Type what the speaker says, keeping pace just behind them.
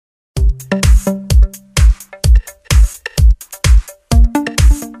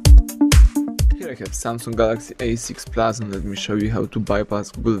I have Samsung Galaxy A6 Plus, and let me show you how to bypass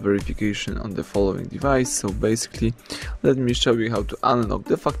Google verification on the following device. So basically, let me show you how to unlock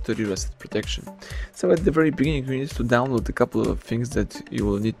the factory reset protection. So at the very beginning, you need to download a couple of things that you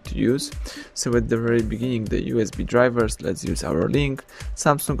will need to use. So at the very beginning, the USB drivers, let's use our link,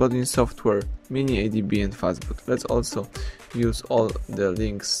 Samsung Odin software, Mini ADB and Fastboot. Let's also use all the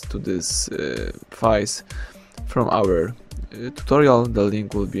links to these files from our tutorial. The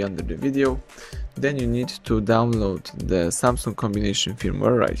link will be under the video. Then you need to download the Samsung combination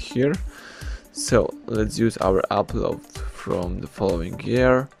firmware right here. So let's use our upload from the following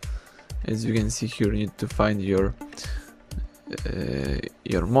year. As you can see here, you need to find your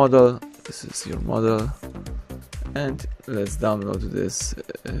model. This is your model, and let's download this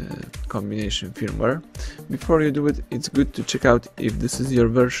combination firmware. Before you do it, it's good to check out if this is your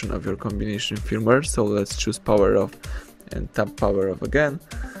version of your combination firmware. So let's choose power off and tap power off again.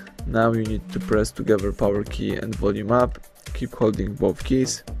 Now you need to press together power key and volume up. Keep holding both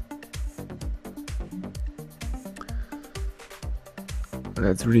keys.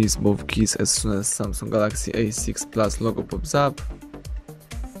 Let's release both keys as soon as Samsung Galaxy A6 Plus logo pops up.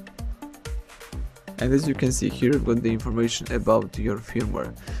 And as you can see here, we've got the information about your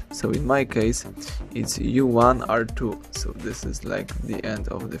firmware. So in my case, it's U1 R2. So this is like the end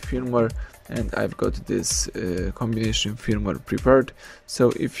of the firmware, and I've got this combination firmware prepared.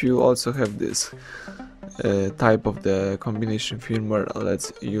 So if you also have this type of the combination firmware,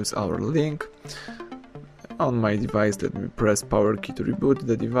 let's use our link. On my device, let me press power key to reboot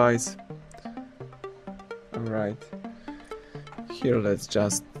the device. Alright, here let's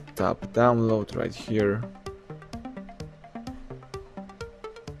just tap download right here.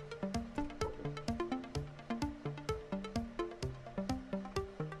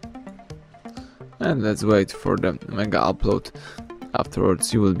 And let's wait for the mega upload.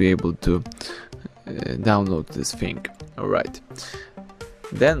 Afterwards you will be able to download this thing. Alright,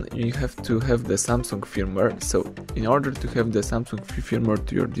 then you have to have the Samsung firmware. So in order to have the Samsung firmware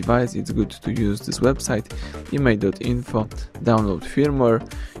to your device, it's good to use this website, email.info, download firmware.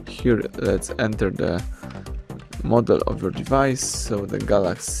 Here let's enter the model of your device, so the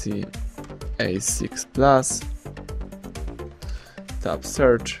Galaxy A6 Plus. Tap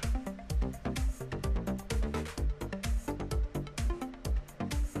search.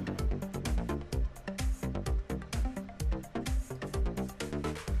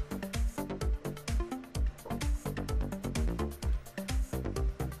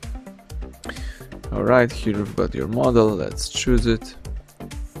 Alright, here you've got your model. Let's choose it.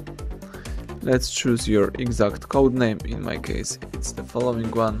 Let's choose your exact code name. In my case, it's the following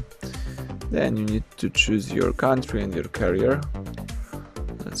one. Then you need to choose your country and your carrier.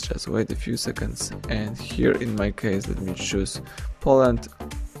 Let's just wait a few seconds. And here in my case, let me choose Poland,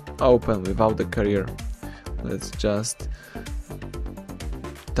 open without the carrier. Let's just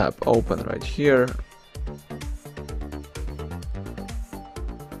tap open right here.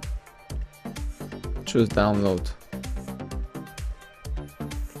 Choose download,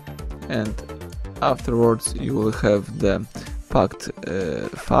 and afterwards you will have the packed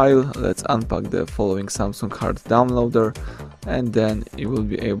file. Let's unpack the following Samsung Hard Downloader, and then you will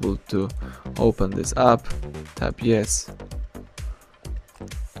be able to open this up. Tap yes,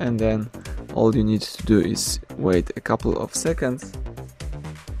 and then all you need to do is wait a couple of seconds.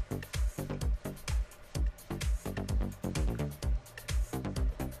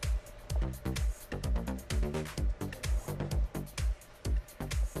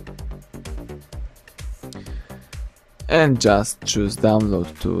 And just choose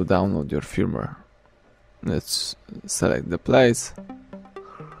download to download your firmware. Let's select the place.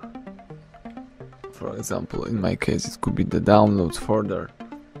 For example, in my case, it could be the downloads folder.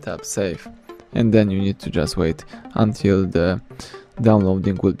 Tap save, and then you need to just wait until the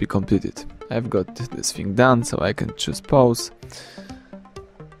downloading will be completed. I've got this thing done, so I can choose pause.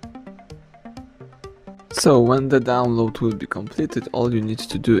 So when the download will be completed, all you need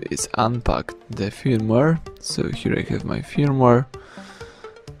to do is unpack the firmware. So here I have my firmware,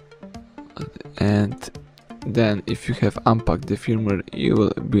 and then if you have unpacked the firmware, you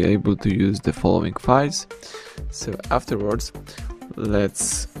will be able to use the following files. So afterwards,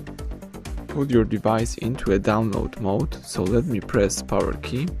 let's put your device into a download mode. So let me press power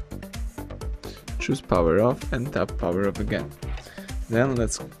key, choose power off and tap power off again. Then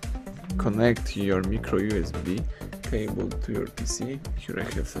let's connect your micro USB cable to your PC. Here I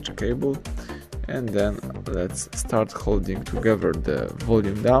have such a cable, and then let's start holding together the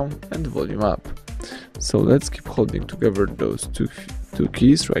volume down and volume up. So let's keep holding together those two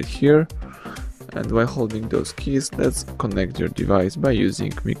keys right here, and while holding those keys, let's connect your device by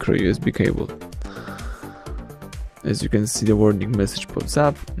using micro USB cable. As you can see, the warning message pops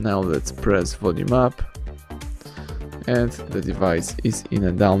up. Now let's press volume up, and the device is in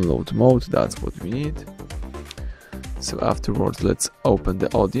a download mode. That's what we need. So afterwards, let's open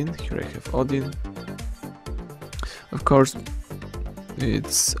the Odin. Here I have Odin. Of course,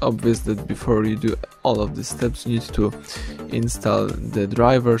 it's obvious that before you do all of these steps, you need to install the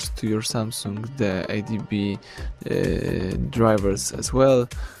drivers to your Samsung, the ADB drivers as well,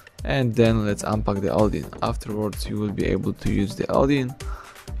 and then let's unpack the Odin. Afterwards, you will be able to use the Odin.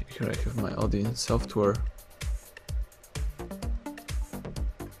 Here I have my Odin software.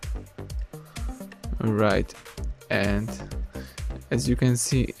 Alright, and as you can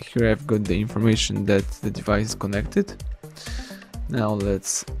see here, I've got the information that the device is connected. Now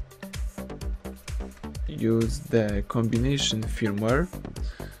let's use the combination firmware.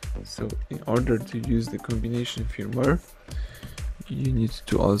 So in order to use the combination firmware, you need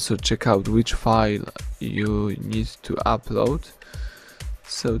to also check out which file you need to upload.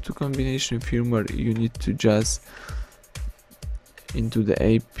 So to combination firmware, you need to just into the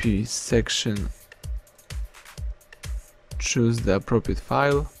AP section choose the appropriate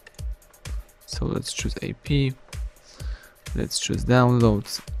file. So let's choose AP, let's choose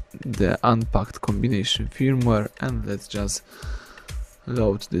downloads, the unpacked combination firmware, and let's just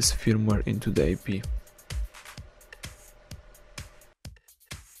load this firmware into the AP.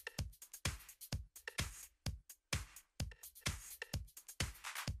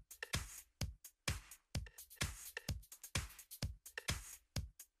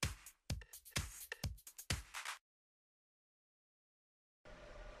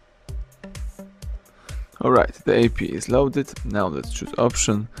 Alright, the AP is loaded. Now let's choose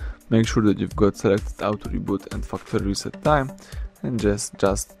option. Make sure that you've got selected auto reboot and factory reset time, and just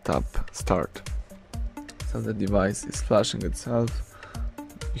tap start. So the device is flashing itself.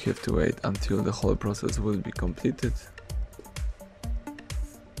 You have to wait until the whole process will be completed.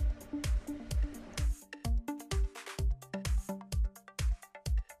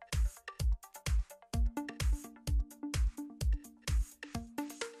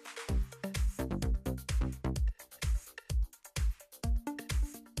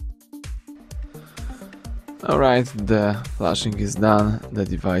 Alright, the flashing is done, the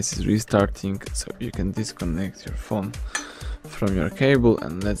device is restarting, so you can disconnect your phone from your cable,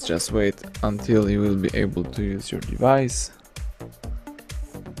 and let's just wait until you will be able to use your device.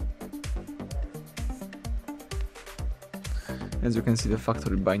 As you can see, the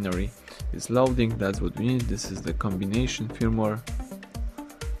factory binary is loading. That's what we need. This is the combination firmware.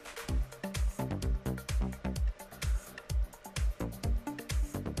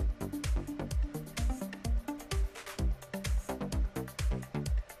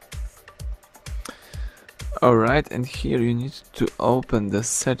 Alright, and here you need to open the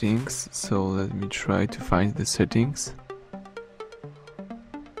settings, so let me try to find the settings.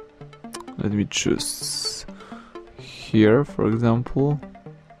 Let me choose here, for example.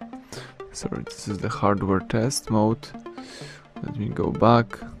 Sorry, this is the hardware test mode. Let me go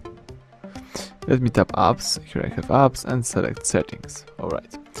back. Let me tap apps. Here I have apps, and select settings.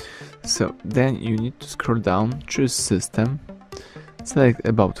 Alright, so then you need to scroll down, choose system, select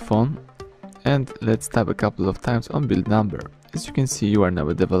about phone, and let's tap a couple of times on build number. As you can see, you are now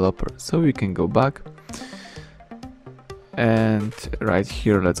a developer, so we can go back, and right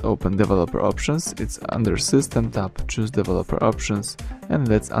here let's open developer options. It's under system, tap choose developer options, and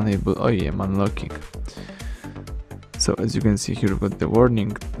let's enable OEM unlocking. So as you can see here, we've got the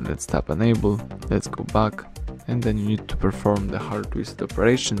warning. Let's tap enable, let's go back, and then you need to perform the hard reset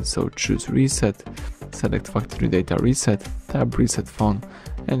operation. So choose reset, select factory data reset, tap reset phone,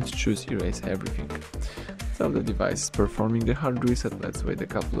 and choose erase everything. So the device is performing the hard reset. Let's wait a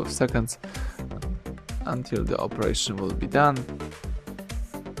couple of seconds until the operation will be done.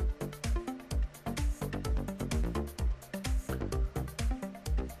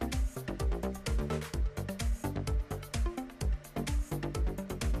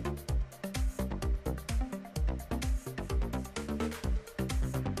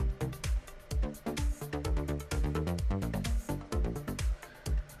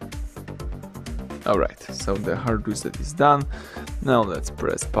 Alright, so the hard reset is done. Now let's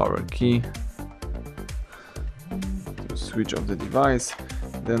press power key to switch off the device.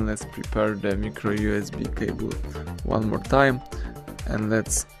 Then let's prepare the micro USB cable one more time, and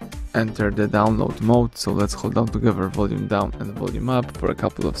let's enter the download mode. So let's hold down together volume down and volume up for a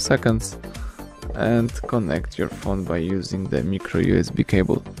couple of seconds, and connect your phone by using the micro USB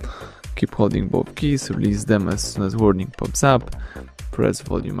cable. Keep holding both keys, release them as soon as warning pops up. Press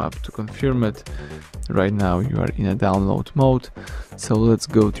volume up to confirm it. Right now you are in a download mode, so let's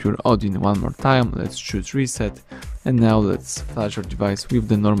go to your Odin one more time. Let's choose reset, And now let's flash your device with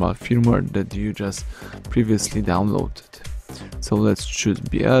the normal firmware that you just previously downloaded. So let's choose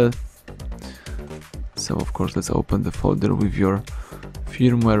BL. So of course let's open the folder with your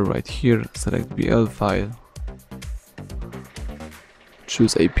firmware right here, select BL file,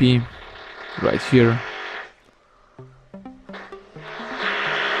 choose AP right here.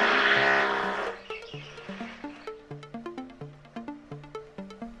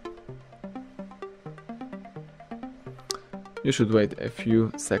 You should wait a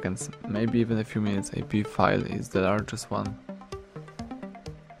few seconds, maybe even a few minutes. AP file is the largest one.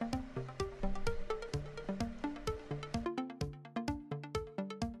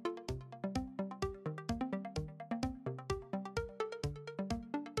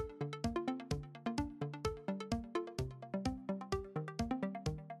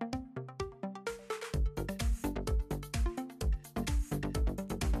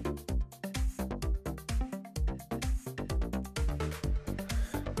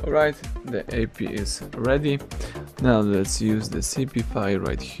 Alright, the AP is ready. Now let's use the CP file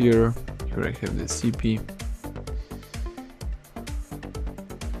right here. Here I have the CP.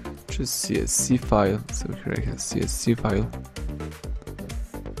 Choose CSC file. So here I have CSC file.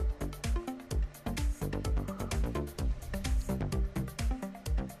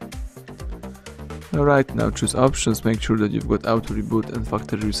 Alright, now choose options. Make sure that you've got auto reboot and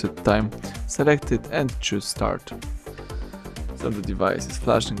factory reset time selected and choose start. So the device is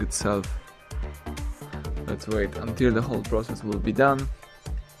flashing itself. Let's wait until the whole process will be done.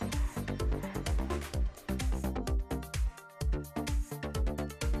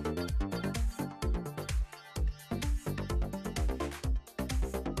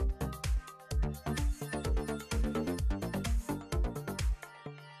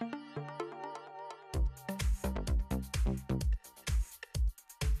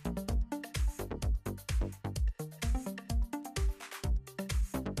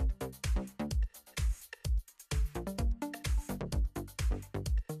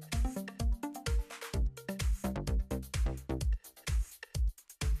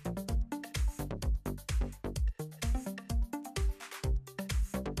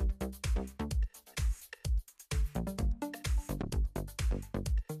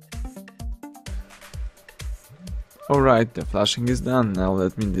 Alright, the flashing is done. Now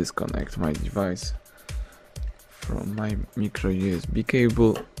let me disconnect my device from my micro USB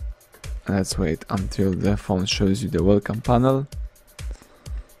cable. Let's wait until the phone shows you the welcome panel.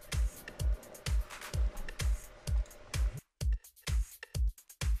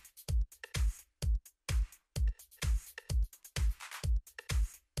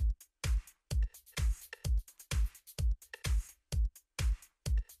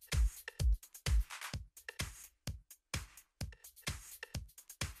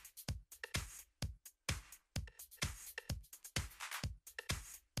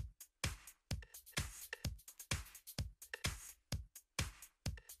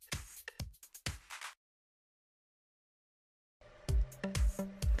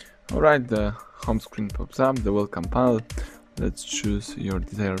 Alright, the home screen pops up, the welcome panel. Let's choose your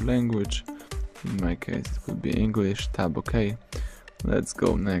desired language. In my case it will be English, tab OK. Let's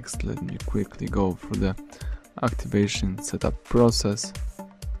go next. Let me quickly go through the activation setup process.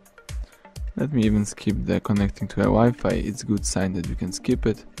 Let me even skip the connecting to a Wi-Fi. It's a good sign that you can skip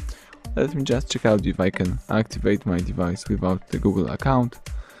it. Let me just check out if I can activate my device without the Google account.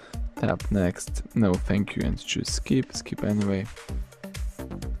 Tap next, no thank you, and choose skip anyway.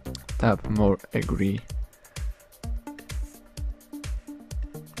 Tap more, agree.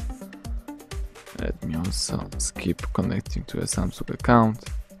 Let me also skip connecting to a Samsung account.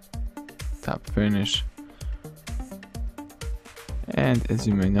 Tap finish. And as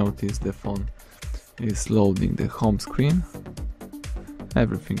you may notice, the phone is loading the home screen.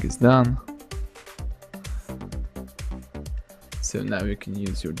 Everything is done. So now you can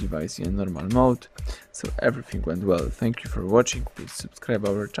use your device in normal mode. So everything went well. Thank you for watching. Please subscribe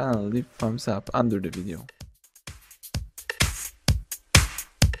our channel, leave thumbs up under the video.